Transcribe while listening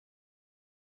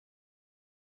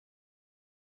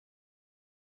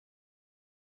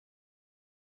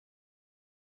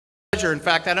In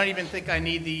fact, I don't even think I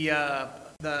need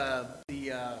the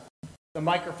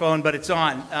microphone, but it's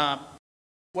on.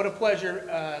 What a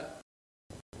pleasure.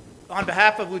 On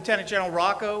behalf of Lieutenant General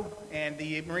Rocco and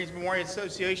the Marines Memorial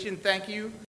Association, thank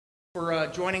you for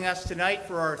joining us tonight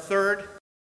for our third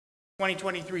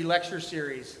 2023 lecture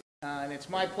series. And it's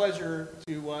my pleasure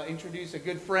to introduce a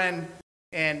good friend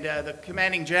and the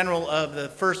Commanding General of the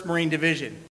 1st Marine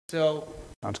Division. So,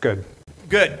 sounds good.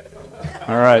 Good.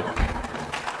 All right.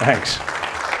 Thanks.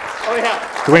 Oh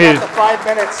yeah. Do we need 5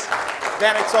 minutes?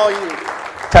 Then it's all you.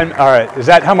 10. All right. Is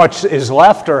that how much is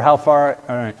left, or how far?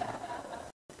 All right.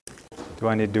 Do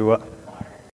I need to do what?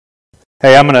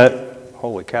 Hey, I'm gonna.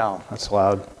 Holy cow, that's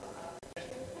loud.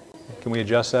 Can we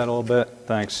adjust that a little bit?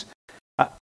 Thanks.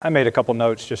 I made a couple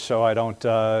notes just so I don't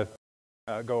go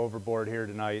overboard here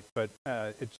tonight, but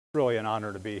it's really an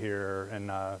honor to be here,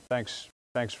 and thanks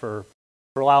for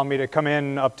allowing me to come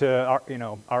in up to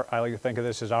our, I like to think of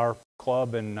this as our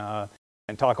club, and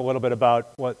talk a little bit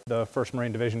about what the 1st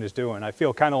Marine Division is doing. I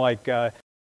feel kind of like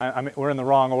we're in the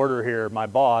wrong order here. My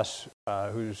boss,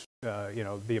 who's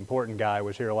the important guy,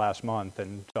 was here last month,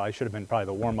 and so I should have been probably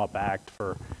the warm-up act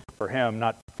for him,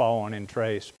 not following in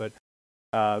trace. But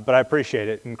I appreciate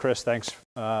it, and Chris, thanks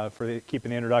for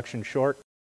keeping the introduction short.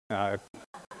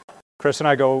 Chris and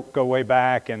I go way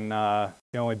back, and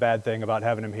the only bad thing about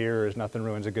having him here is nothing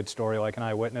ruins a good story like an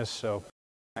eyewitness. So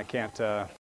I can't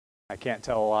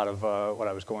tell a lot of what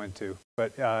I was going to.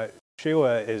 But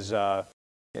Sheila is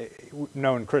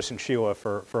known Chris and Sheila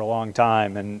for a long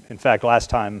time, and in fact, last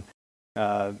time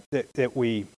that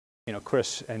we,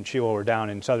 Chris and Sheila were down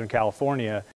in Southern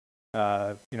California.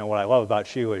 What I love about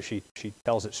Sheila is she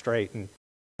tells it straight, and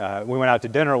we went out to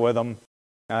dinner with them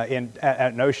at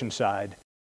Oceanside.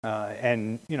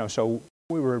 And so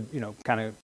we were, kind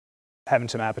of having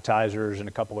some appetizers and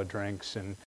a couple of drinks,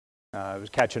 and it was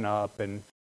catching up, and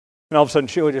all of a sudden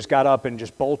Sheila just got up and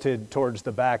just bolted towards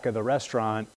the back of the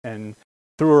restaurant and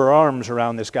threw her arms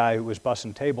around this guy who was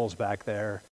bussing tables back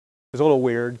there. It was a little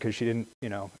weird because she didn't,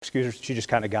 excuse her. She just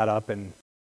kind of got up and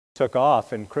took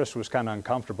off, and Chris was kind of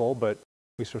uncomfortable, but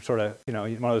we sort of, one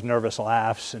of those nervous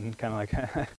laughs and kind of like,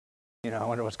 I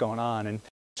wonder what's going on. And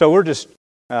so we're just,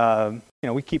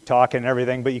 we keep talking and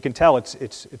everything, but you can tell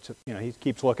it's he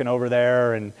keeps looking over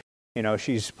there, and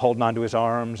she's holding onto his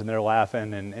arms, and they're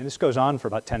laughing, and this goes on for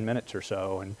about 10 minutes or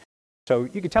so, and so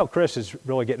you can tell Chris is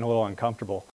really getting a little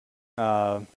uncomfortable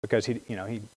because and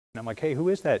I'm like, hey, who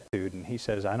is that dude? And he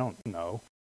says, I don't know.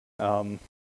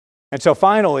 And so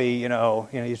finally,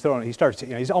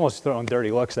 he's almost throwing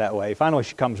dirty looks that way. Finally,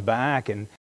 she comes back, and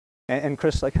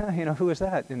Chris is like, who is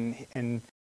that? And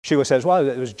Sheila says, well,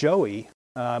 it was Joey,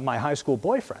 my high school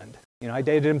boyfriend. I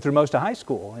dated him through most of high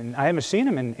school, and I haven't seen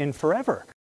him in forever.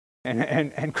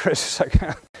 And Chris is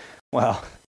like, well,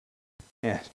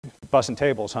 yeah, bussing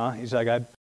tables, huh? He's like,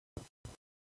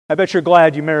 I bet you're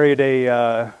glad you married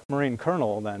a Marine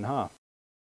colonel then, huh?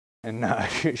 And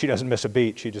she doesn't miss a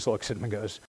beat. She just looks at him and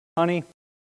goes, honey,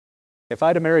 if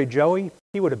I'd have married Joey,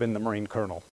 he would have been the Marine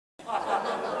colonel.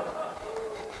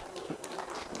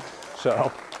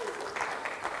 So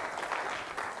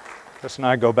Chris and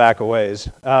I go back a ways.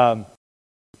 I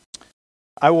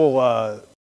will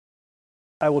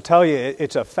tell you,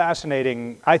 it's a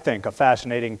fascinating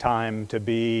time to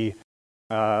be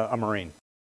a Marine.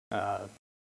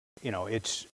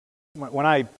 It's when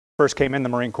I first came in the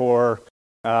Marine Corps,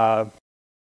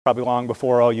 probably long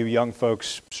before all you young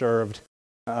folks served.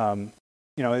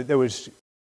 There was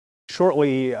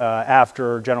shortly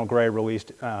after General Gray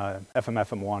released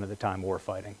FMFM1 at the time,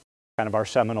 Warfighting, kind of our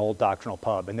seminal doctrinal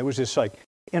pub, and there was this like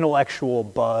intellectual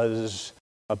buzz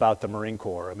about the Marine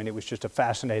Corps. I mean, it was just a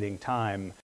fascinating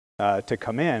time to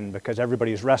come in because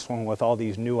everybody's wrestling with all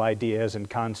these new ideas and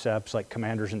concepts like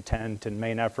commander's intent and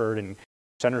main effort and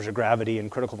centers of gravity and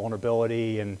critical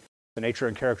vulnerability and the nature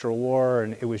and character of war,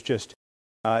 and it was just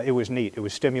it was neat. It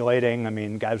was stimulating. I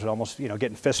mean, guys would almost get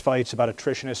in fistfights about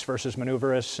attritionists versus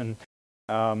maneuverists, and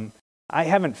I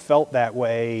haven't felt that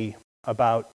way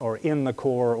about or in the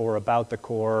Corps or about the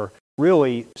Corps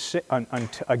really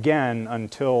again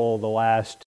until the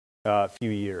last few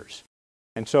years.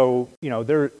 And so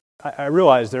I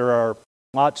realize there are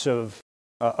lots of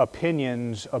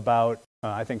opinions about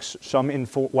I think some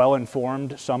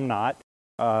well-informed, some not,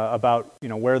 about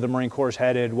where the Marine Corps is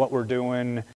headed, what we're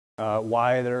doing,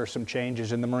 why there are some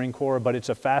changes in the Marine Corps, but it's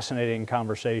a fascinating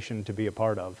conversation to be a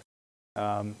part of.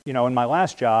 In my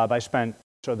last job, I spent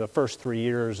the first 3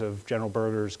 years of General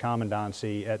Berger's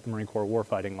commandancy at the Marine Corps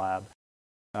Warfighting Lab.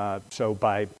 So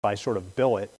by sort of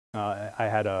billet, I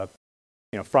had a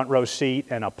front row seat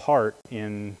and a part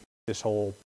in this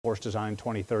whole Force Design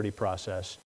 2030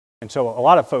 process. And so a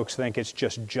lot of folks think it's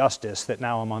just justice that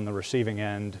now I'm on the receiving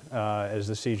end as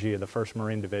the CG of the 1st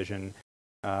Marine Division,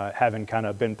 having kind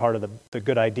of been part of the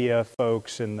good idea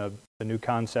folks and the new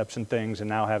concepts and things, and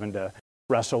now having to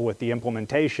wrestle with the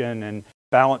implementation and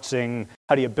balancing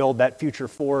how do you build that future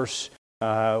force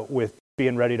with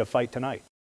being ready to fight tonight.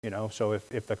 So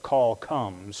if the call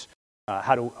comes,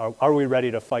 are we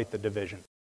ready to fight the division?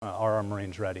 Are our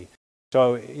Marines ready?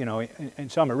 So, in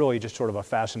sum, it really just sort of a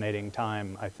fascinating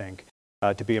time, I think,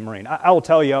 to be a Marine. I will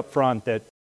tell you up front that,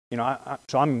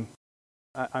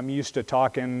 I'm used to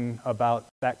talking about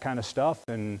that kind of stuff,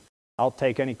 and I'll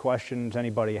take any questions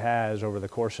anybody has over the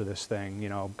course of this thing.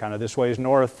 Kind of this way is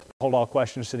north, hold all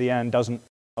questions to the end, doesn't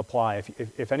apply.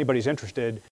 If anybody's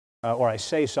interested, or I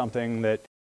say something that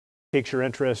piques your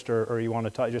interest, or you want to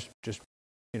talk, just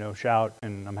shout,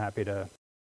 and I'm happy to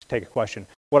take a question.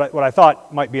 What I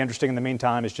thought might be interesting in the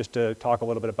meantime is just to talk a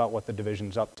little bit about what the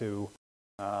division's up to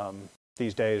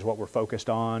these days, what we're focused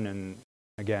on, and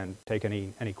again, take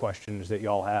any questions that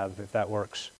y'all have, if that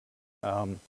works.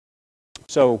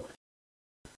 So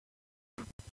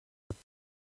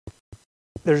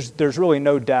there's really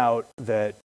no doubt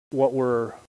that what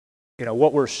we're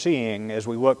seeing as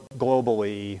we look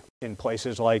globally in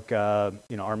places like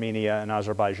Armenia and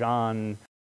Azerbaijan,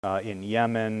 in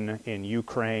Yemen, in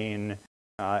Ukraine,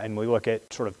 and we look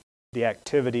at sort of the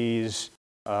activities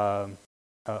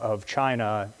of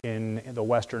China in the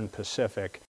Western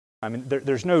Pacific. I mean,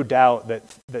 there's no doubt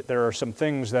that there are some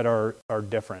things that are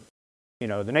different.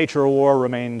 The nature of war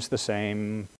remains the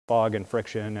same. Fog and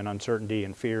friction and uncertainty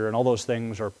and fear and all those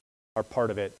things are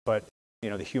part of it. But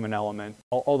the human element,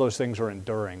 all those things are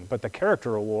enduring. But the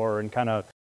character of war and kind of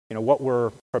what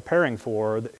we're preparing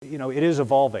for, it is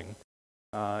evolving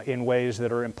in ways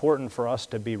that are important for us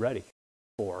to be ready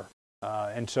for.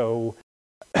 And so,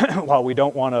 while we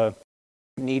don't want to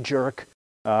knee-jerk,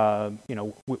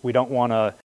 we don't want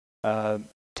to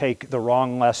take the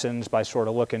wrong lessons by sort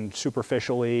of looking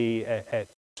superficially at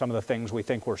some of the things we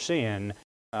think we're seeing.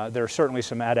 There's certainly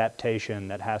some adaptation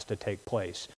that has to take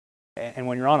place. And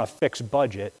when you're on a fixed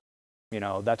budget,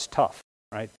 that's tough,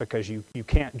 right? Because you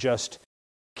can't just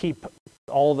keep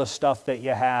all the stuff that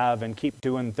you have and keep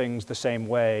doing things the same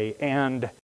way and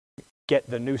get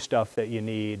the new stuff that you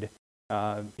need.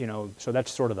 So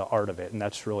that's sort of the art of it, and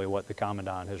that's really what the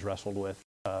Commandant has wrestled with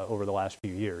over the last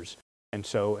few years. And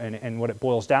so, and what it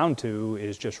boils down to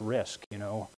is just risk.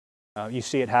 You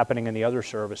see it happening in the other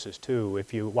services too.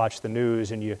 If you watch the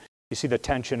news and you see the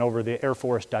tension over the Air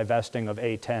Force divesting of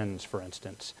A-10s, for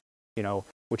instance,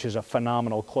 which is a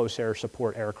phenomenal close air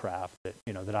support aircraft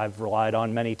that I've relied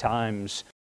on many times,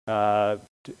 to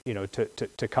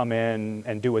come in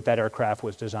and do what that aircraft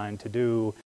was designed to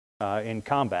do in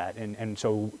combat. And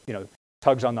so,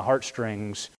 tugs on the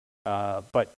heartstrings,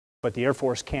 but the Air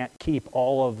Force can't keep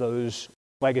all of those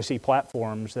legacy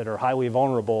platforms that are highly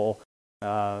vulnerable,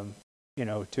 to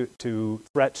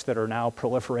threats that are now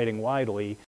proliferating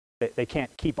widely. They can't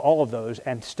keep all of those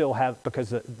and still have, because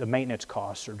the maintenance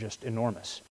costs are just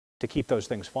enormous to keep those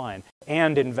things flying,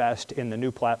 and invest in the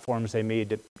new platforms they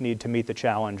need to meet the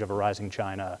challenge of a rising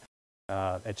China,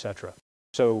 et cetera.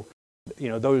 So,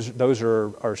 those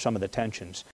are some of the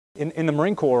tensions. In the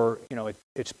Marine Corps,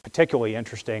 it's particularly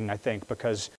interesting, I think,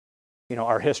 because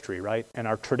our history, right, and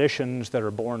our traditions that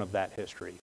are born of that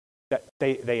history, that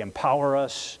they empower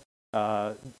us.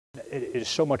 It is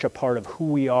so much a part of who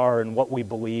we are and what we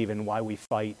believe and why we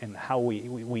fight and how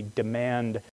we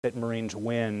demand that Marines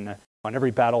win on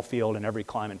every battlefield and every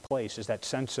climb and place, is that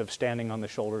sense of standing on the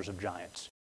shoulders of giants,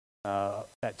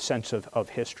 that sense of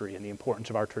history and the importance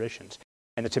of our traditions.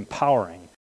 And it's empowering,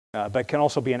 but can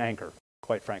also be an anchor,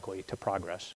 quite frankly, to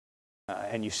progress.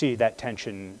 And you see that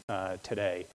tension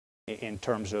today in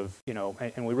terms of,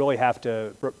 and we really have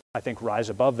to, I think, rise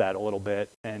above that a little bit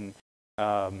and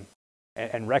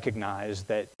recognize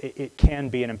that it can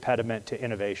be an impediment to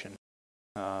innovation,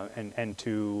 and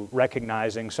to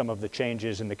recognizing some of the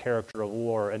changes in the character of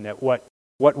war, and that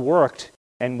what worked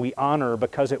and we honor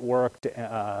because it worked,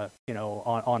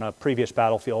 on a previous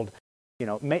battlefield,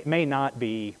 may not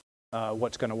be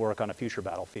what's going to work on a future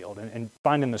battlefield, and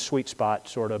finding the sweet spot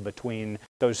sort of between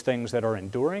those things that are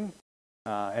enduring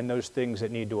and those things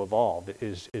that need to evolve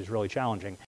is really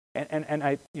challenging. And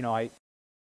I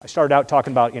started out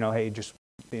talking about, hey, just,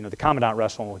 the Commandant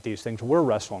wrestling with these things. We're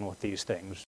wrestling with these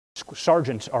things.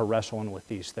 Sergeants are wrestling with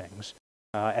these things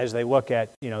as they look at,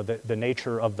 the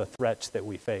nature of the threats that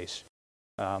we face.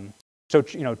 So,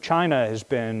 China has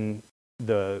been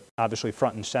obviously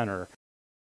front and center,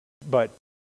 but,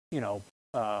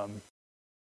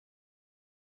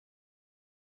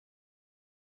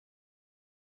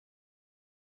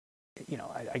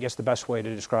 I guess the best way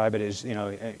to describe it is,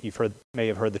 may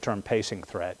have heard the term pacing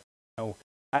threat.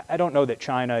 I don't know that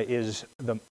China is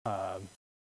the,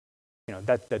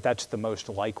 that's the most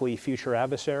likely future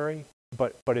adversary,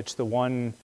 but it's the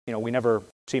one, we never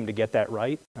seem to get that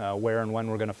right, where and when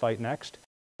we're going to fight next.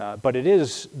 But it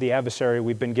is the adversary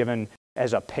we've been given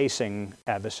as a pacing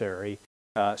adversary.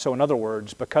 So in other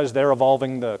words, because they're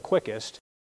evolving the quickest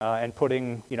and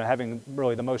putting, having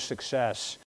really the most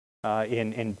success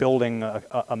in building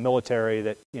a military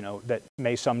that, that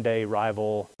may someday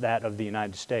rival that of the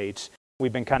United States,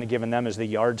 we've been kind of given them as the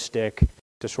yardstick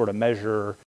to sort of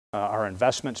measure our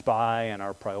investments by and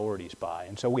our priorities by.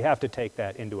 And so we have to take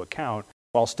that into account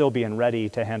while still being ready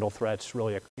to handle threats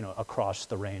really, across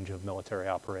the range of military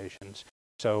operations.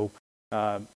 So,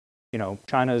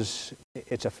 China's,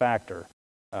 it's a factor,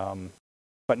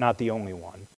 but not the only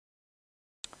one.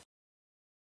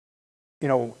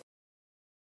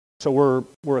 So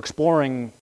we're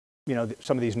exploring,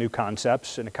 some of these new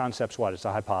concepts, and a concept's what? It's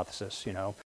a hypothesis,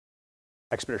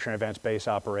 Expeditionary Advanced Base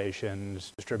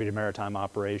Operations, Distributed Maritime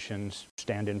Operations,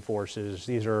 stand-in forces.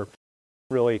 These are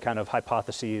really kind of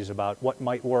hypotheses about what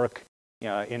might work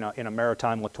in a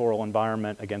maritime littoral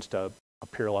environment against a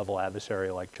peer-level adversary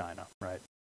like China, right?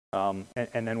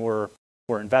 And then we're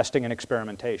investing in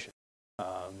experimentation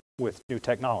with new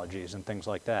technologies and things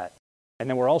like that. And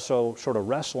then we're also sort of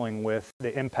wrestling with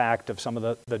the impact of some of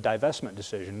the divestment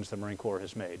decisions the Marine Corps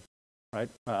has made, right?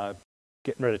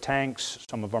 Getting rid of tanks,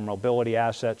 some of our mobility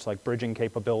assets like bridging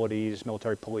capabilities,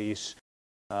 military police,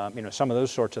 some of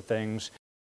those sorts of things.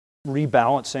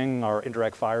 Rebalancing our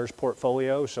indirect fires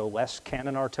portfolio, so less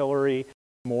cannon artillery,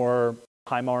 more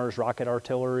HIMARS rocket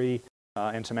artillery,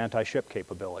 and some anti-ship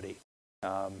capability.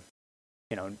 None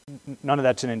of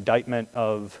that's an indictment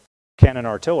of cannon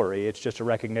artillery. It's just a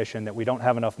recognition that we don't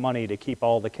have enough money to keep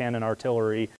all the cannon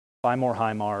artillery, buy more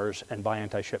HIMARS, and buy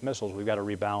anti-ship missiles. We've got to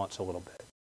rebalance a little bit.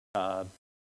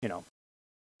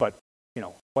 But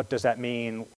what does that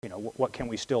mean? What can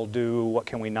we still do? What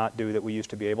can we not do that we used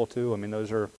to be able to? I mean,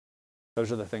 those are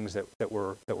the things that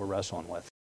we're wrestling with.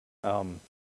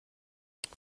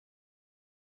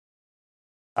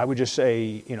 I would just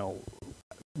say,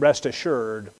 rest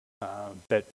assured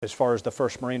that as far as the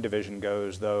 1st Marine Division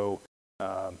goes, though,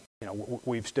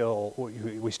 we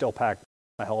still pack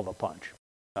a hell of a punch.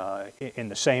 In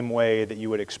the same way that you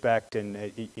would expect,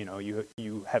 and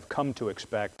you have come to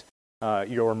expect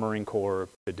your Marine Corps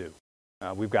to do.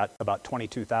 We've got about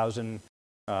 22,000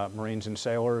 Marines and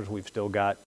sailors. We've still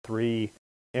got 3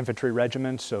 infantry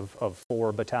regiments of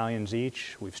 4 battalions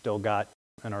each. We've still got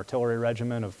an artillery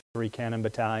regiment of 3 cannon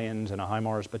battalions and a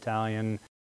HIMARS battalion.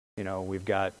 We've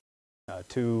got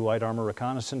 2 light armor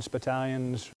reconnaissance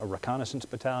battalions, a reconnaissance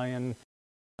battalion,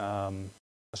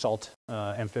 assault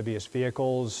amphibious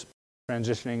vehicles,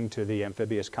 transitioning to the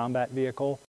amphibious combat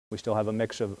vehicle. We still have a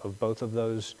mix of both of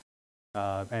those,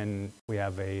 and we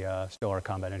have still our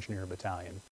combat engineer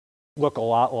battalion. Look a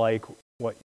lot like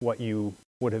what you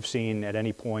would have seen at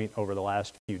any point over the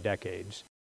last few decades.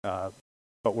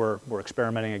 But we're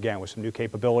experimenting again with some new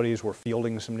capabilities. We're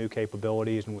fielding some new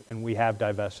capabilities, and we have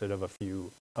divested of a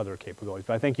few other capabilities.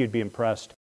 But I think you'd be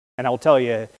impressed. And I'll tell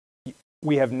you,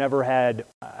 we have never had,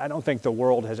 I don't think the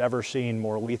world has ever seen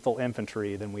more lethal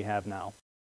infantry than we have now.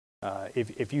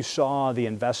 If you saw the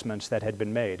investments that had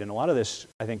been made, and a lot of this,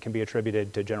 I think, can be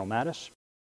attributed to General Mattis.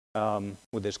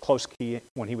 With his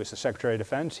when he was the Secretary of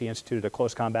Defense, he instituted a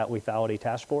close combat lethality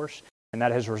task force, and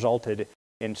that has resulted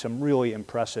in some really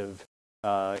impressive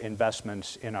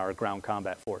investments in our ground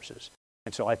combat forces.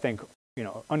 And so I think,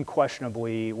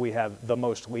 unquestionably, we have the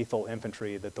most lethal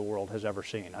infantry that the world has ever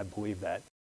seen. I believe that,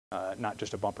 not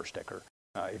just a bumper sticker.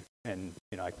 And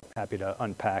I'm happy to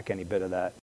unpack any bit of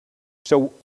that.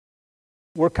 So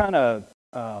we're kind of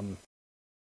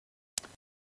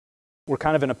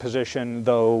in a position,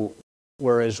 though,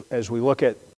 where as we look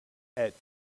at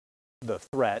the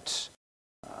threats,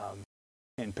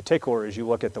 in particular, as you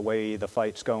look at the way the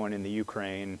fight's going in the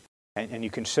Ukraine, and you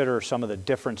consider some of the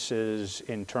differences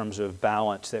in terms of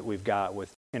balance that we've got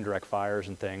with indirect fires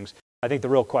and things, I think the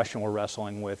real question we're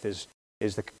wrestling with is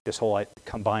this whole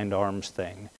combined arms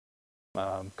thing.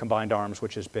 Combined arms,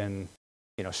 which has been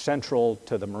central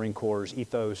to the Marine Corps'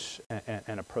 ethos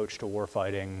and approach to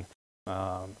warfighting,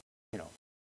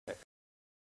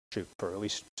 for at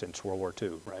least since World War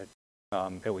II, right?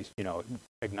 At least,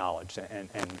 acknowledged and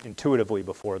intuitively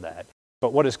before that.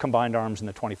 But what is combined arms in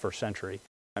the 21st century?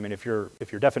 I mean, if your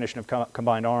definition of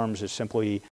combined arms is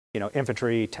simply,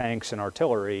 infantry, tanks, and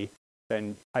artillery,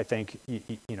 then I think,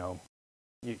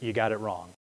 you got it wrong.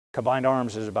 Combined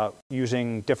arms is about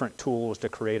using different tools to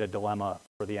create a dilemma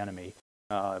for the enemy.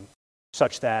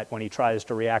 such that when he tries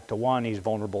to react to one, he's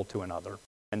vulnerable to another.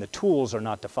 And the tools are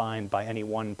not defined by any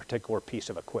one particular piece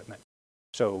of equipment.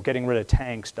 So getting rid of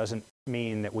tanks doesn't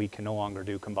mean that we can no longer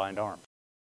do combined arms.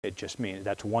 It just means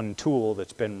that's one tool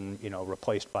that's been,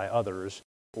 replaced by others,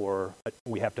 or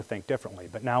we have to think differently.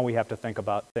 But now we have to think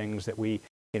about things that we,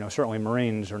 certainly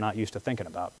Marines are not used to thinking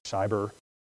about. Cyber,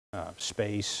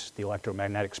 space, the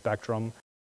electromagnetic spectrum,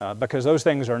 because those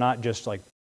things are not just like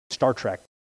Star Trek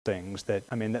things.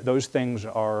 Those things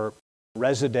are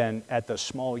resident at the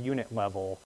small unit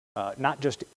level, not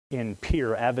just in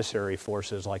peer adversary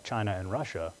forces like China and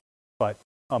Russia, but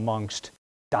amongst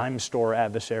dime store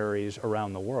adversaries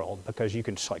around the world, because you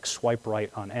can swipe right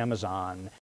on Amazon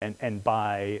and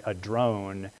buy a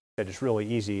drone that is really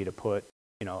easy to put,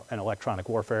 an electronic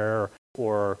warfare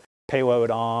or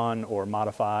payload on or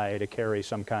modify to carry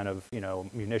some kind of,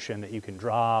 munition that you can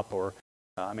drop, or,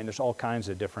 there's all kinds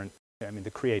of different,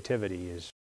 the creativity is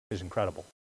incredible.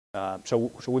 So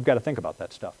we've got to think about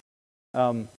that stuff.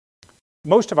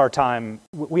 Most of our time,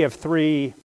 we have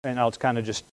three, and I'll kind of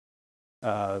just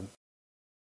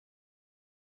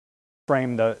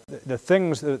frame the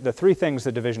three things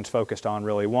the division's focused on,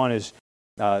 really. One is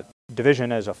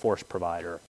division as a force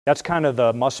provider. That's kind of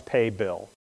the must-pay bill.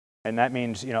 And that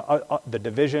means, the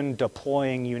division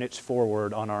deploying units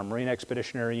forward on our Marine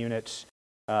Expeditionary units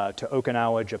to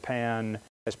Okinawa, Japan,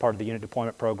 as part of the unit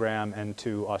deployment program, and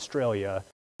to Australia,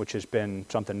 which has been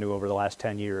something new over the last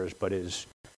 10 years, but is,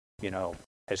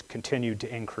 has continued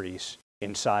to increase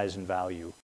in size and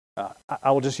value.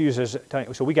 I will just use as,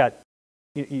 so we got,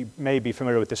 you may be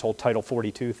familiar with this whole Title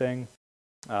 42 thing.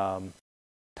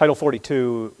 Title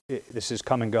 42, this has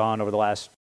come and gone over the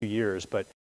last few years, but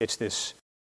it's this,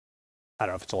 I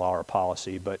don't know if it's a law or a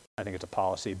policy, but I think it's a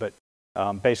policy, but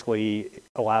basically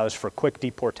allows for quick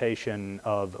deportation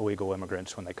of illegal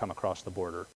immigrants when they come across the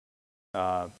border,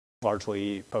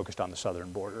 largely focused on the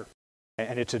southern border.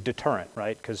 And it's a deterrent,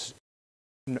 right? Because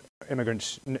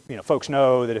immigrants, folks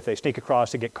know that if they sneak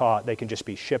across and get caught, they can just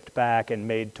be shipped back and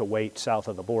made to wait south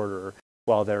of the border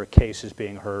while their case is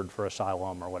being heard for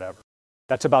asylum or whatever.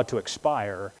 That's about to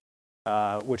expire,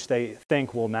 which they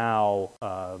think will now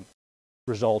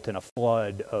result in a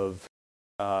flood of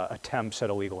attempts at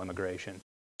illegal immigration.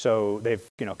 So they've,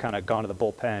 kind of gone to the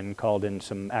bullpen, called in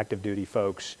some active duty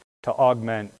folks to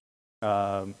augment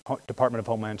Department of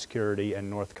Homeland Security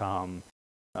and Northcom.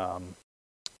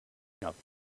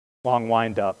 Long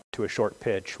wind up to a short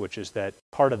pitch, which is that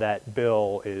part of that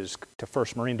bill is to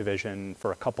 1st Marine Division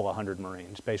for a couple of hundred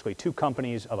Marines, basically 2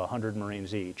 companies of 100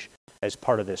 Marines each as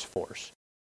part of this force.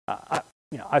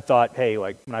 I thought, hey,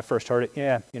 like when I first heard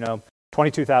it,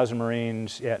 22,000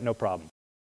 Marines, yeah, no problem.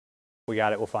 We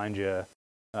got it, we'll find you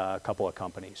a couple of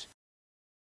companies.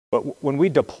 But when we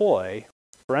deploy,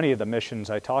 for any of the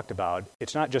missions I talked about,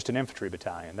 it's not just an infantry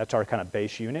battalion. That's our kind of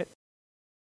base unit.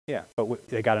 Yeah, but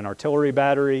they got an artillery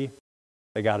battery,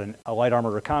 they got a light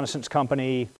armored reconnaissance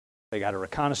company, they got a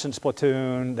reconnaissance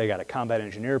platoon, they got a combat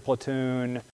engineer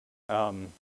platoon,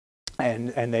 and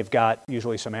they've got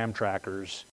usually some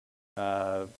Amtrackers,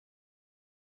 that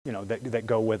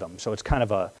go with them. So it's kind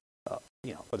of a,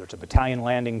 whether it's a battalion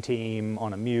landing team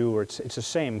on a MEU, or it's the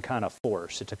same kind of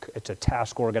force. It's a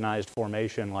task organized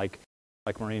formation like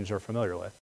Marines are familiar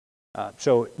with.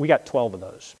 So we got 12 of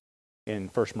those in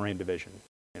 1st Marine Division.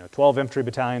 12 infantry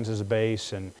battalions as a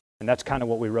base, and that's kind of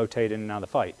what we rotate in and out of the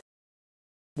fight.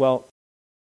 Well,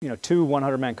 2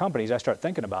 100-man companies, I start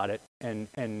thinking about it,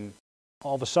 and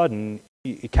all of a sudden,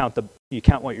 you count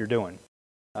what you're doing.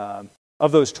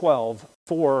 Of those 12,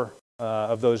 4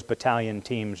 of those battalion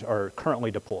teams are currently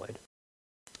deployed.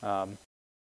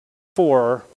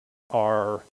 4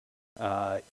 are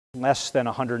less than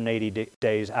 180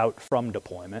 days out from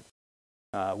deployment,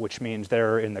 which means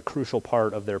they're in the crucial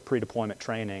part of their pre-deployment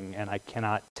training, and I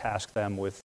cannot task them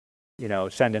with,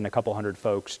 send in a couple hundred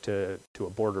folks to a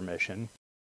border mission.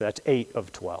 That's 8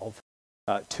 of 12.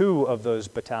 2 of those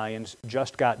battalions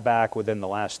just got back within the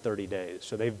last 30 days.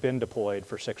 So they've been deployed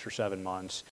for 6 or 7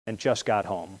 months and just got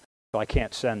home. So I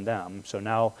can't send them. So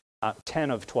now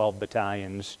 10 of 12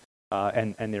 battalions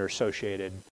and their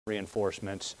associated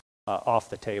reinforcements off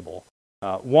the table.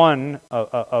 One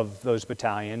of those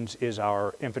battalions is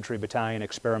our Infantry Battalion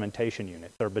Experimentation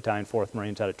Unit, 3rd Battalion, 4th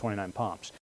Marines out of 29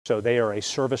 Palms. So they are a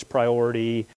service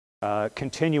priority,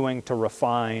 continuing to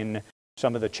refine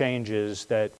some of the changes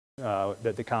that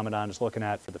the Commandant is looking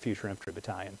at for the future Infantry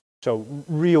Battalion. So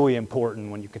really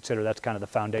important when you consider that's kind of the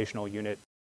foundational unit,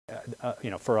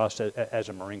 for us as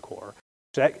a Marine Corps.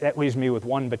 So that leaves me with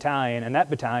 1 battalion, and that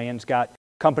battalion's got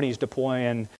companies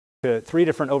deploying to 3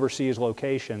 different overseas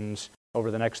locations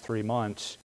over the next 3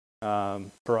 months,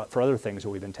 for other things that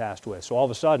we've been tasked with. So all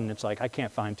of a sudden, it's like I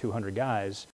can't find 200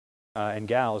 guys and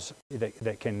gals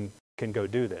that can go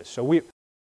do this. So we,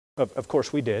 of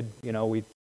course, we did. You know, we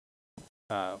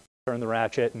turned the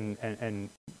ratchet and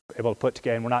able to put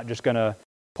together. And we're not just going to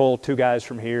pull 2 guys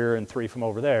from here and 3 from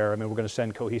over there. I mean, we're going to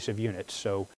send cohesive units.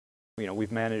 So, you know,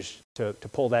 we've managed to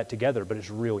pull that together, but it's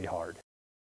really hard.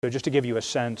 So just to give you a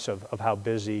sense of how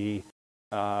busy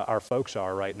our folks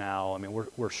are right now, I mean,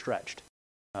 we're stretched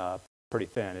pretty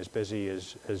thin, as busy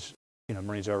as you know,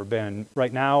 Marines have ever been.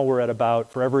 Right now, we're at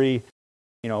about, for every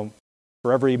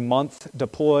month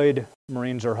deployed,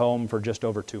 Marines are home for just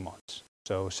over 2 months.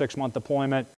 So 6-month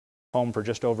deployment, home for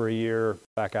just over a year,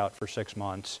 back out for 6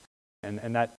 months.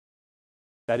 And that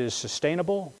is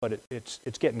sustainable, but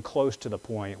it's getting close to the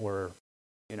point where,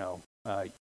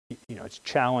 it's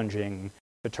challenging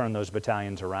to turn those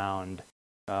battalions around,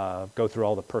 go through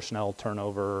all the personnel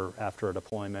turnover after a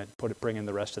deployment, bring in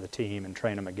the rest of the team and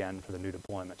train them again for the new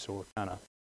deployment. So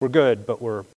we're good, but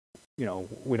we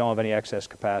don't have any excess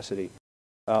capacity.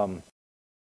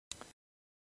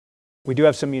 We do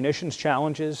have some munitions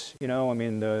challenges. I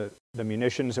mean, the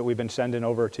munitions that we've been sending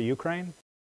over to Ukraine,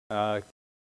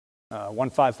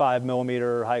 155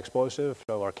 millimeter high explosive,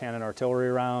 so our cannon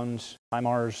artillery rounds,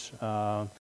 HIMARS,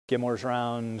 GMORS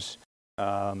rounds,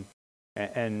 and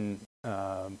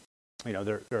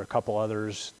there are a couple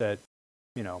others that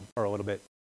are a little bit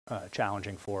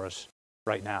challenging for us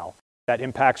right now. That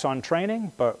impacts on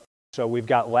training, but so we've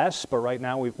got less, but right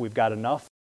now we've got enough,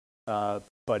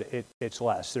 but it's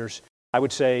less. I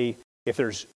would say if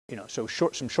there's some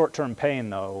short-term pain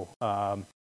though.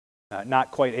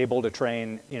 Not quite able to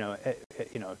train,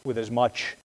 with as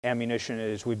much ammunition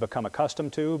as we've become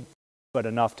accustomed to, but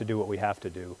enough to do what we have to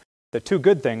do. The 2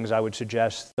 good things I would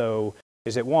suggest, though,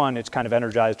 is that 1, it's kind of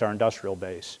energized our industrial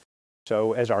base.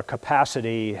 So as our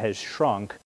capacity has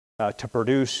shrunk to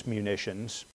produce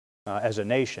munitions as a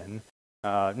nation,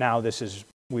 now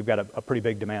we've got a pretty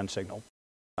big demand signal.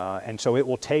 And so it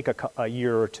will take a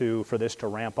year or 2 for this to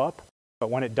ramp up, but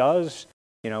when it does,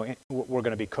 we're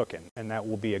going to be cooking, and that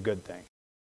will be a good thing.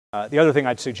 The other thing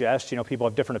I'd suggest, people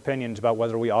have different opinions about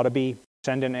whether we ought to be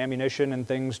sending ammunition and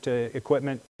things to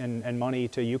equipment and money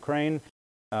to Ukraine.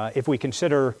 If we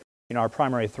consider, our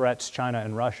primary threats, China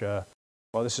and Russia,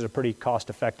 well, this is a pretty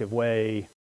cost-effective way,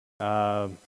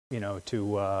 to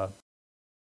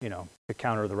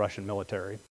counter the Russian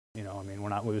military. I mean, we're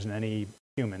not losing any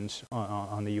humans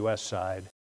on the U.S. side,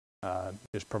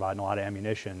 just providing a lot of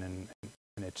ammunition, and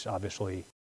it's obviously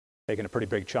taken a pretty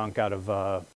big chunk out of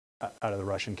the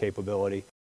Russian capability.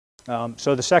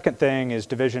 So the second thing is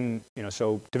division.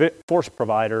 Force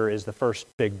provider is the first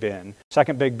big bin.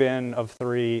 Second big bin of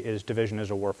 3 is division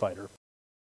as a warfighter,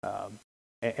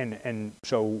 and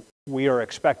so we are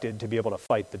expected to be able to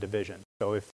fight the division.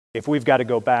 So if we've got to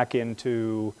go back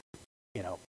into,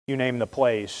 you name the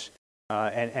place,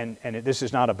 and this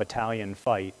is not a battalion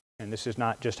fight. And this is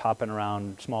not just hopping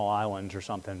around small islands or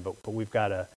something, but we've got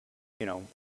to,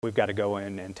 go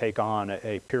in and take on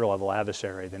a peer level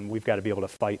adversary. Then we've got to be able to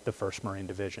fight the 1st Marine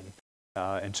Division,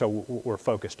 and so we're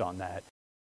focused on that.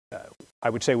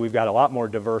 I would say we've got a lot more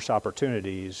diverse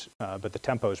opportunities, but the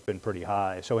tempo's been pretty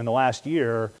high. So in the last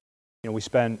year,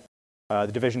 the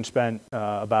division spent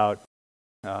about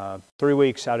 3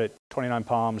 weeks out at 29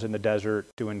 Palms in the desert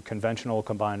doing conventional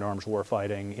combined arms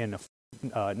warfighting in a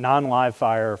non-live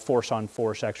fire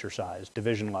force-on-force exercise,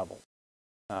 division level,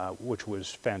 which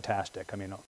was fantastic. I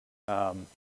mean,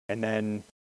 and then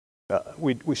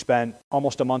we spent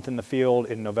almost a month in the field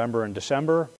in November and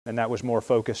December, and that was more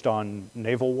focused on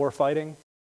naval warfighting.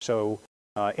 So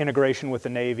integration with the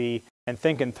Navy and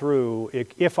thinking through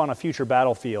if on a future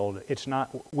battlefield, it's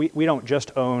not we don't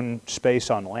just own space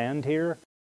on land here,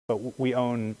 but we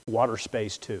own water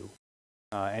space too.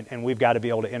 And we've got to be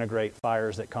able to integrate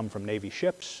fires that come from Navy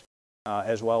ships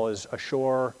as well as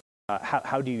ashore.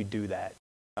 How do you do that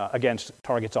against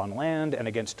targets on land and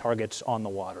against targets on the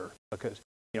water? Because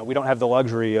we don't have the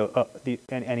luxury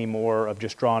anymore of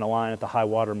just drawing a line at the high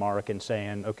water mark and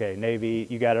saying, okay, Navy,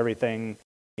 you got everything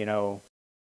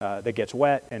that gets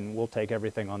wet, and we'll take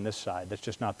everything on this side. That's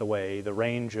just not the way. The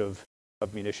range of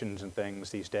munitions and things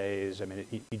these days, I mean,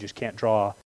 you just can't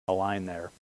draw a line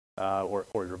there. Or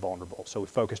you're vulnerable. So we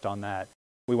focused on that.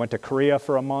 We went to Korea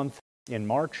for a month in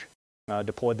March,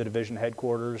 deployed the division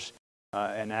headquarters,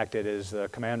 and acted as the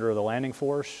commander of the landing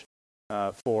force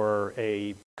for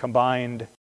a combined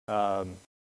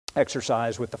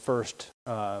exercise with the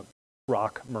 1st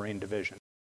ROC Marine Division.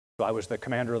 So I was the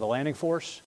commander of the landing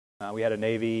force. We had a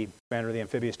Navy commander of the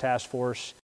amphibious task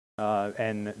force,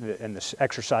 and this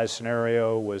exercise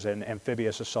scenario was an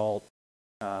amphibious assault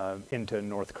into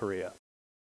North Korea.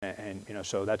 And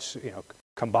so that's,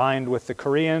 combined with the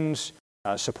Koreans,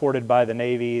 supported by the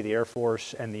Navy, the Air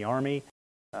Force, and the Army.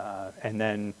 And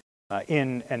then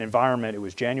in an environment, it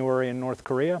was January in North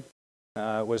Korea,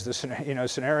 was the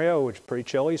scenario, which was pretty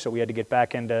chilly, so we had to get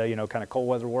back into kind of cold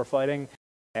weather warfighting.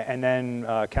 And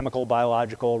then chemical,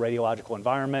 biological, radiological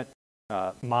environment,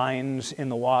 mines in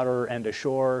the water and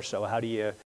ashore, so how do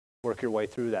you work your way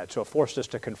through that? So it forced us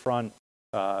to confront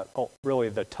really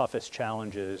the toughest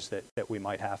challenges that we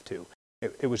might have to.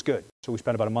 It was good. So we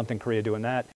spent about a month in Korea doing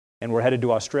that, and we're headed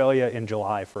to Australia in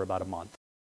July for about a month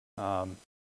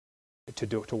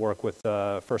to work with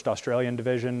 1st Australian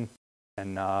Division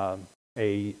and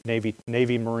a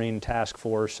Navy Marine task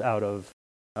force out of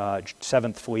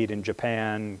 7th Fleet in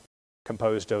Japan,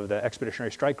 composed of the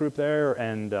Expeditionary Strike Group there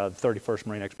and the 31st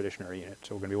Marine Expeditionary Unit.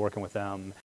 So we're going to be working with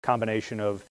them, combination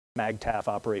of MAGTAF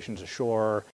operations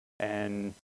ashore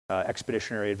and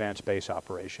Expeditionary Advanced Base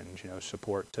operations,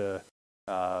 support to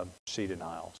sea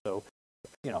denial. So,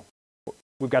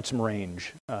 we've got some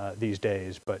range these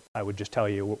days, but I would just tell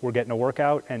you, we're getting a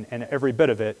workout, and every bit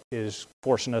of it is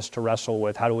forcing us to wrestle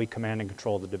with how do we command and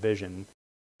control the division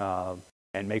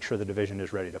and make sure the division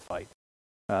is ready to fight.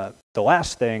 The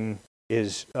last thing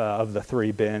is, of the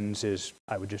 3 bins, is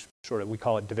I would just we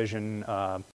call it division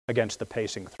against the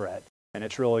pacing threat. And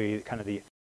it's really kind of the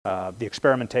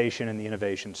experimentation and the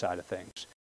innovation side of things.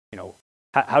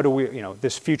 How do we,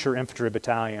 this future infantry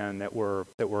battalion that we're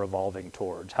evolving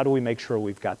towards, how do we make sure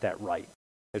we've got that right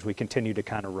as we continue to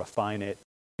kind of refine it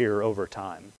here over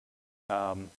time?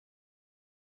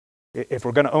 If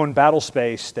we're going to own battle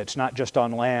space that's not just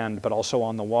on land but also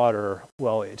on the water,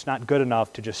 well, it's not good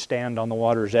enough to just stand on the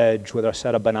water's edge with a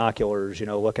set of binoculars,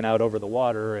 looking out over the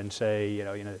water and say,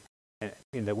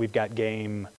 that we've got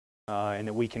game and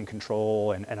that we can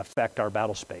control and affect our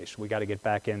battle space. We got to get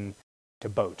back into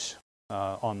boats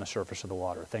on the surface of the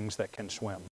water, things that can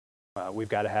swim. We've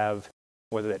got to have,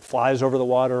 whether it flies over the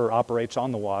water or operates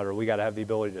on the water, we got to have the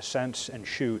ability to sense and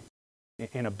shoot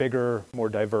in a bigger, more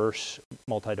diverse,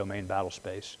 multi-domain battle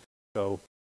space. So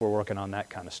we're working on that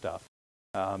kind of stuff.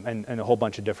 And a whole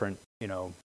bunch of different,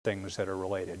 things that are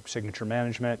related. Signature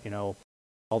management,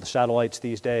 all the satellites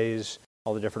these days,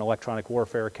 all the different electronic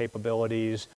warfare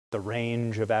capabilities, the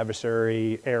range of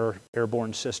adversary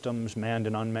airborne systems, manned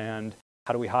and unmanned.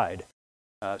 How do we hide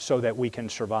so that we can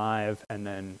survive and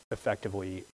then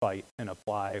effectively fight and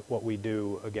apply what we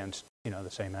do against,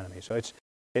 the same enemy? So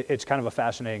it's kind of a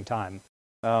fascinating time.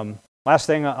 Last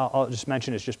thing I'll just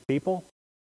mention is just people.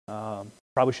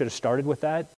 Probably should have started with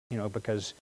that,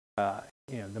 because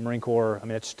the Marine Corps,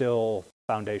 it's still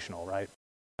foundational, right?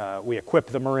 We equip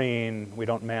the Marine, we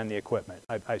don't man the equipment.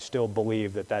 I still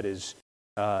believe that is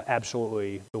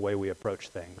absolutely the way we approach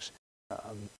things.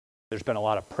 There's been a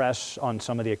lot of press on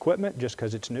some of the equipment just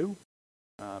because it's new,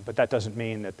 but that doesn't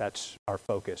mean that that's our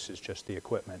focus, is just the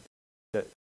equipment.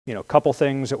 A couple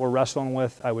things that we're wrestling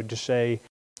with, I would just say,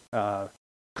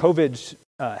 COVID's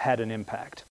had an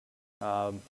impact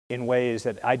in ways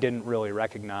that I didn't really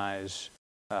recognize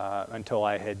until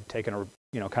I had taken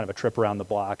kind of a trip around the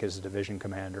block as a division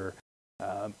commander.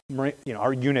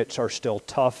 Our units are still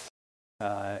tough,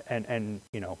 and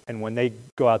when they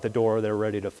go out the door, they're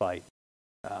ready to fight.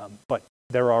 But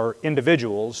there are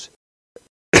individuals,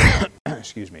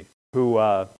 excuse me, who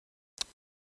I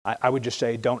would just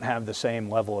say don't have the same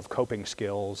level of coping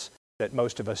skills that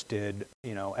most of us did,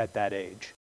 at that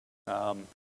age. And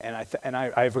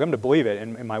I've come to believe it.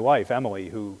 And my wife, Emily,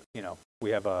 who, we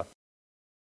have the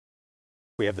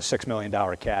 $6 million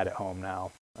cat at home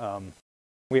now.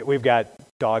 We've got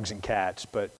dogs and cats,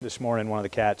 but this morning one of the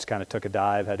cats kind of took a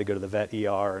dive, had to go to the vet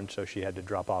ER, and so she had to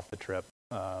drop off the trip,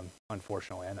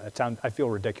 unfortunately. And I feel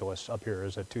ridiculous up here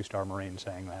as a 2-star Marine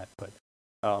saying that, but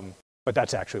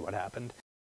that's actually what happened.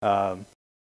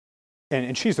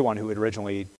 And she's the one who had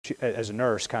originally, as a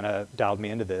nurse, kind of dialed me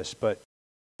into this. But,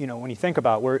 when you think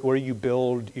about where you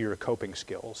build your coping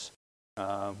skills,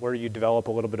 where you develop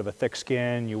a little bit of a thick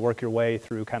skin, you work your way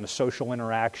through kind of social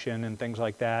interaction and things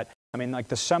like that. Like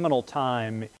the seminal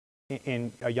time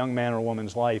in a young man or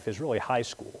woman's life is really high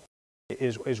school,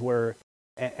 is where,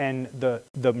 and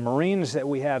the Marines that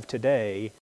we have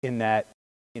today in that,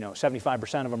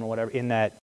 75% of them or whatever, in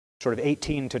that sort of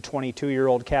 18 to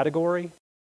 22-year-old category,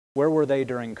 where were they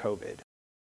during COVID?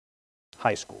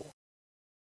 High school.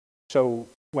 So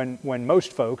when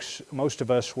most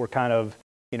of us were kind of,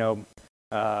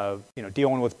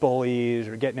 dealing with bullies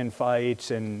or getting in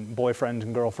fights and boyfriends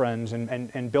and girlfriends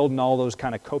and building all those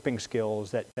kind of coping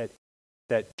skills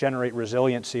that generate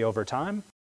resiliency over time,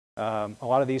 a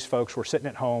lot of these folks were sitting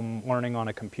at home learning on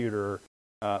a computer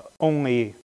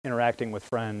only interacting with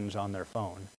friends on their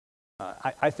phone.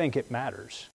 I think it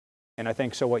matters. And I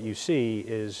think so what you see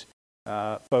is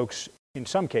folks, in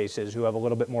some cases, who have a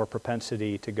little bit more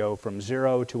propensity to go from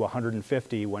 0 to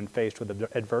 150 when faced with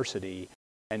adversity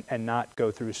and not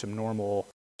go through some normal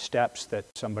steps that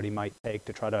somebody might take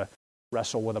to try to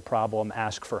wrestle with a problem,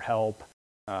 ask for help,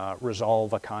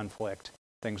 resolve a conflict,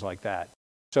 things like that.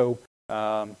 So,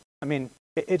 I mean,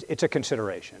 it's a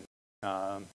consideration.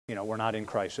 You know, we're not in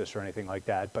crisis or anything like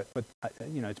that, but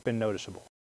you know, it's been noticeable.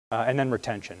 And then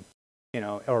retention, you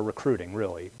know, or recruiting,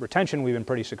 really. Retention, we've been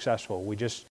pretty successful. We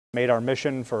just made our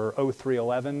mission for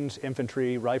 0311s,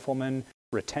 infantry, riflemen,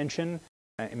 retention.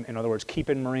 In other words,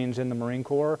 keeping Marines in the Marine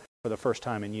Corps for the first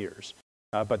time in years.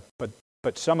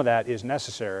 But some of that is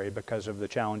necessary because of the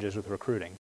challenges with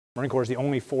recruiting. Marine Corps is the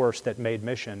only force that made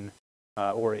mission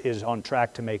or is on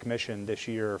track to make mission this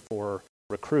year for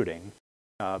recruiting,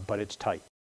 but it's tight.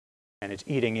 And it's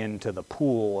eating into the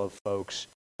pool of folks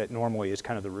that normally is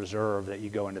kind of the reserve that you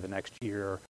go into the next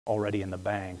year already in the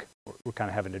bank. We're kind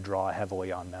of having to draw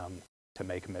heavily on them to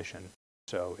make mission.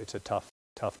 So it's a tough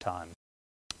time.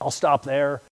 I'll stop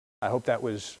there. I hope that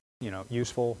was, you know,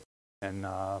 useful. And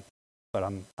but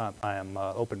I am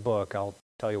open book. I'll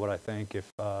tell you what I think if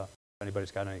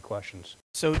anybody's got any questions.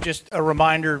 So just a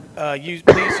reminder, please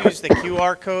use the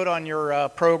QR code on your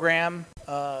program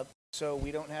so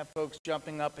we don't have folks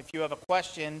jumping up. If you have a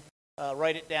question,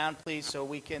 write it down, please, so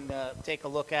we can take a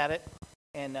look at it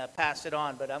and pass it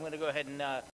on. But I'm going to go ahead and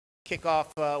kick off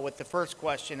with the first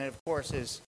question, and of course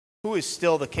is, who is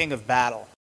still the king of battle?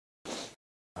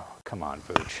 Oh, come on,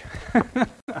 Vooch.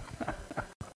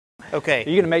 Okay. Are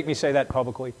you going to make me say that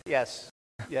publicly? Yes.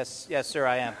 Yes, sir,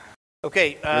 I am.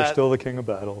 Okay. You're still the king of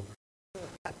battle.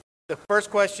 The first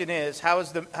question is, how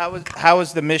is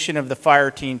the mission of the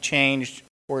fire team changed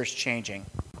or is changing?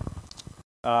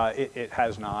 It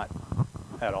has not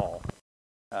at all.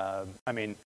 I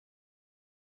mean,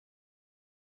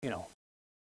 you know,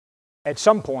 at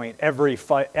some point, every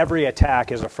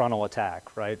attack is a frontal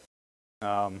attack, right?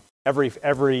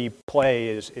 Every play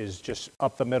is just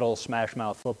up the middle, smash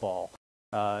mouth football,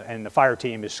 and the fire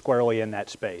team is squarely in that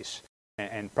space,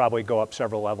 and probably go up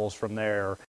several levels from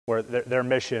there, where their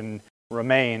mission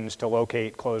remains to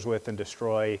locate, close with, and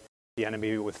destroy the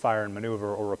enemy with fire and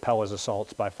maneuver, or repel his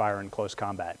assaults by fire and close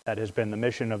combat. That has been the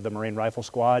mission of the Marine Rifle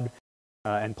Squad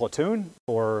and platoon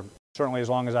for certainly as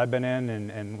long as I've been in,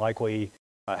 and likely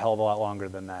a hell of a lot longer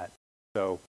than that.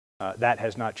 So that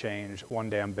has not changed one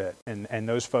damn bit. And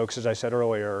those folks, as I said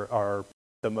earlier, are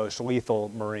the most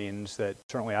lethal Marines that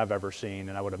certainly I've ever seen,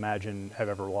 and I would imagine have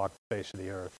ever walked the face of the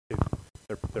earth.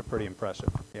 They're pretty impressive.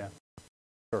 Yeah.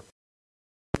 Sure.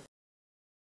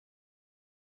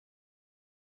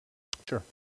 Sure.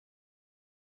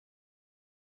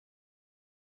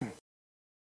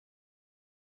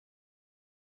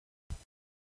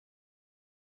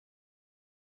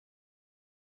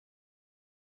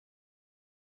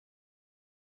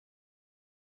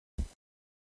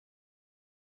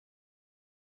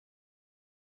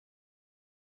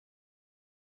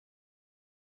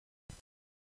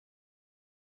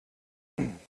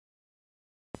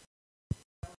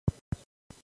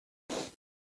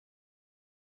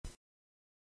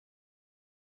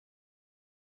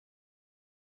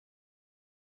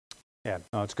 Yeah,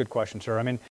 no, it's a good question, sir. I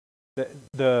mean,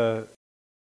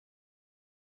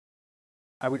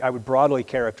 I would broadly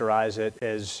characterize it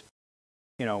as,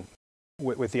 you know,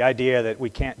 with the idea that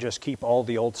we can't just keep all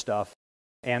the old stuff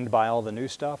and buy all the new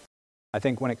stuff. I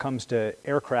think when it comes to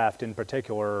aircraft in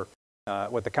particular,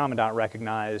 what the commandant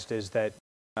recognized is that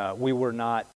we were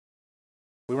not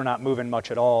moving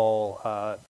much at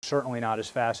all, certainly not as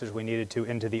fast as we needed to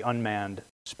into the unmanned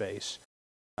space,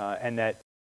 and that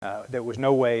there was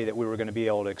no way that we were going to be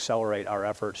able to accelerate our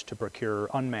efforts to procure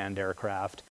unmanned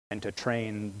aircraft and to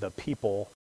train the people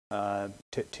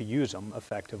to use them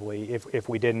effectively if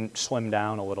we didn't slim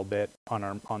down a little bit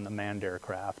on the manned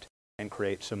aircraft and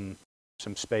create some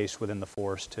space within the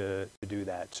force to do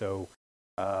that. So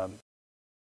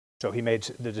so he made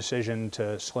the decision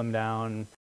to slim down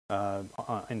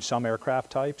in some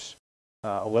aircraft types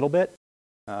a little bit,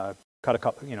 cut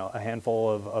a handful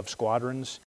of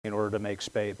squadrons in order to make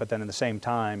space. But then at the same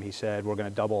time, he said, we're going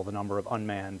to double the number of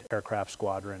unmanned aircraft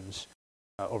squadrons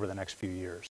over the next few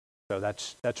years. So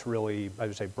that's really, I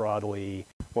would say broadly,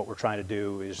 what we're trying to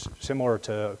do is similar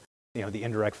to, you know, the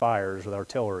indirect fires with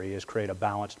artillery, is create a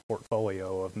balanced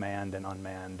portfolio of manned and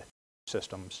unmanned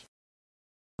systems.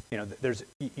 You know,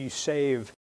 you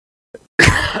save,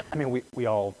 I mean, we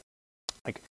all,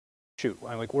 like, shoot,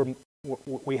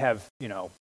 we have, you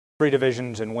know, 3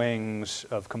 divisions and wings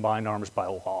of combined arms by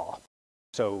law.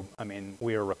 So, I mean,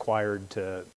 we are required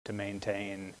to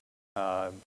maintain,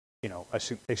 you know, a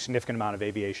significant amount of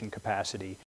aviation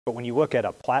capacity. But when you look at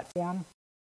a platform,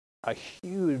 a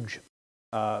huge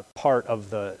part of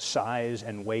the size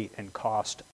and weight and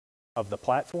cost of the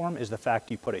platform is the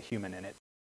fact you put a human in it.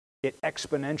 It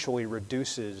exponentially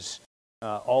reduces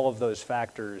all of those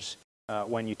factors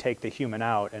when you take the human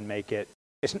out and make it,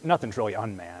 nothing's really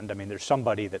unmanned. I mean, there's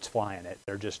somebody that's flying it.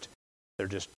 They're just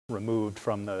removed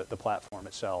from the platform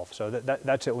itself. So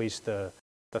that's at least the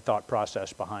thought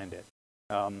process behind it.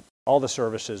 All the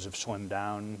services have slimmed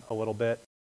down a little bit.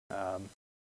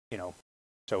 You know,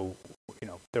 so, you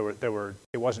know,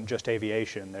 it wasn't just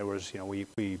aviation. There was, you know,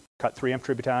 we cut 3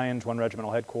 infantry battalions, 1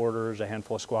 regimental headquarters, a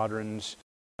handful of squadrons,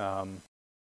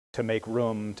 to make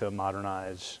room to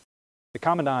modernize. The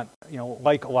commandant, you know,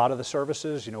 like a lot of the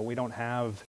services, you know, we don't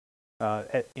have,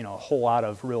 you know, a whole lot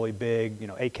of really big, you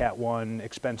know, ACAT-1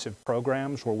 expensive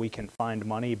programs where we can find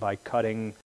money by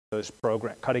cutting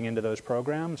into those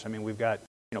programs. I mean, we've got,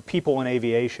 you know, people in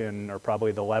aviation are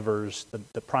probably the levers,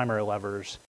 the primary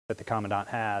levers that the commandant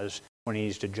has when he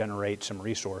needs to generate some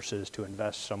resources to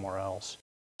invest somewhere else.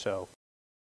 So,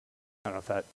 I don't know if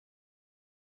that.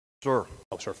 Sir.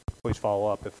 Oh, sir, please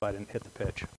follow up if I didn't hit the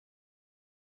pitch.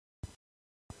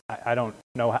 I don't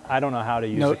know how to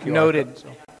use the QR noted. code,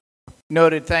 so.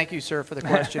 Noted. Thank you, sir, for the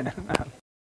question.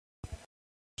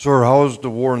 Sir, how has the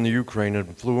war in the Ukraine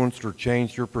influenced or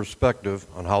changed your perspective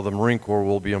on how the Marine Corps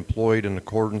will be employed in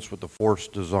accordance with the force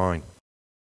design?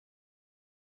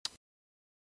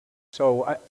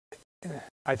 So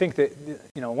I think that,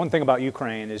 you know, one thing about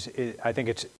Ukraine is I think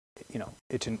it's, you know,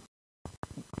 it's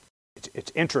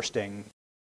interesting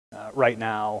right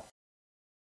now.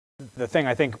 The thing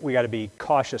I think we got to be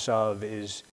cautious of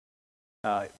is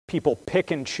people pick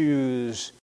and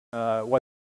choose what